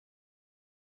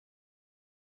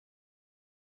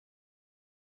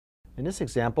In this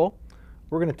example,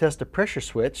 we're going to test a pressure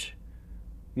switch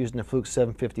using the Fluke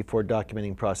 754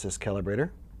 Documenting Process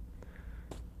Calibrator.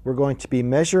 We're going to be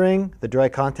measuring the dry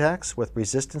contacts with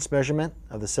resistance measurement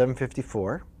of the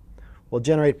 754. We'll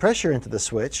generate pressure into the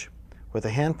switch with a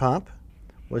hand pump,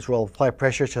 which will apply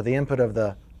pressure to the input of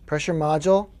the pressure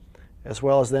module as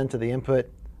well as then to the input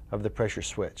of the pressure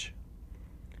switch.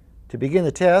 To begin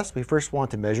the test, we first want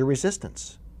to measure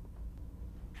resistance.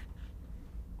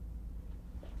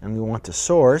 And we want to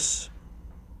source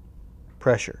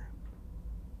pressure.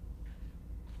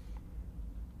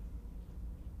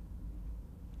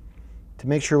 To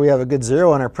make sure we have a good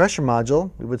zero on our pressure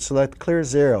module, we would select clear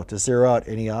zero to zero out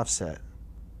any offset.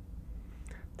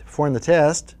 To perform the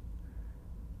test,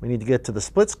 we need to get to the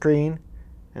split screen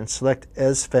and select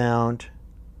as found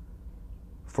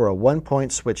for a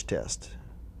one-point switch test.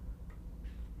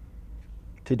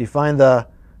 To define the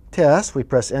test, we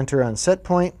press enter on set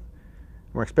point.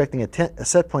 We're expecting a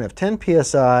set point of 10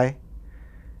 psi,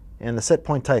 and the set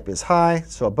point type is high,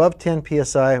 so above 10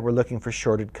 psi we're looking for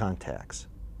shorted contacts.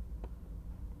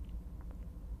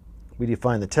 We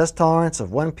define the test tolerance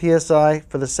of 1 psi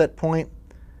for the set point,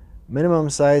 minimum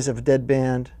size of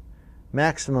deadband,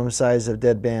 maximum size of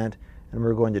deadband, and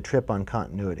we're going to trip on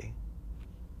continuity.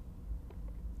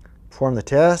 Perform the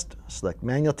test, select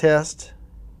manual test,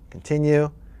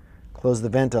 continue, close the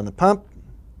vent on the pump,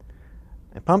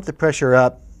 and pump the pressure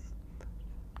up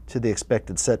to the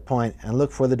expected set point and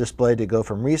look for the display to go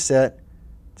from reset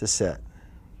to set.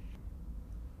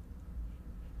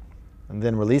 And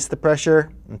then release the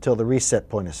pressure until the reset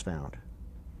point is found.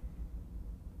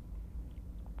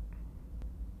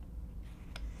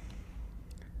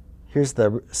 Here's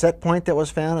the set point that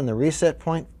was found and the reset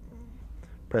point.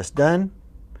 Press done,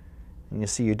 and you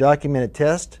see your documented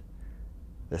test,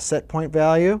 the set point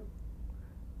value,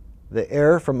 the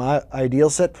error from ideal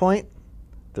set point,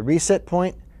 the reset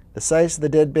point, the size of the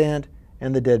deadband,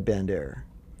 and the deadband error.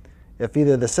 If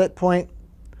either the set point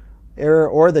error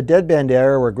or the deadband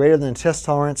error were greater than the test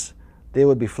tolerance, they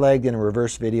would be flagged in a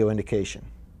reverse video indication.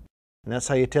 And that's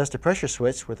how you test a pressure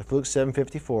switch with the Fluke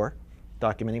 754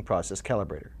 Documenting Process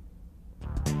Calibrator.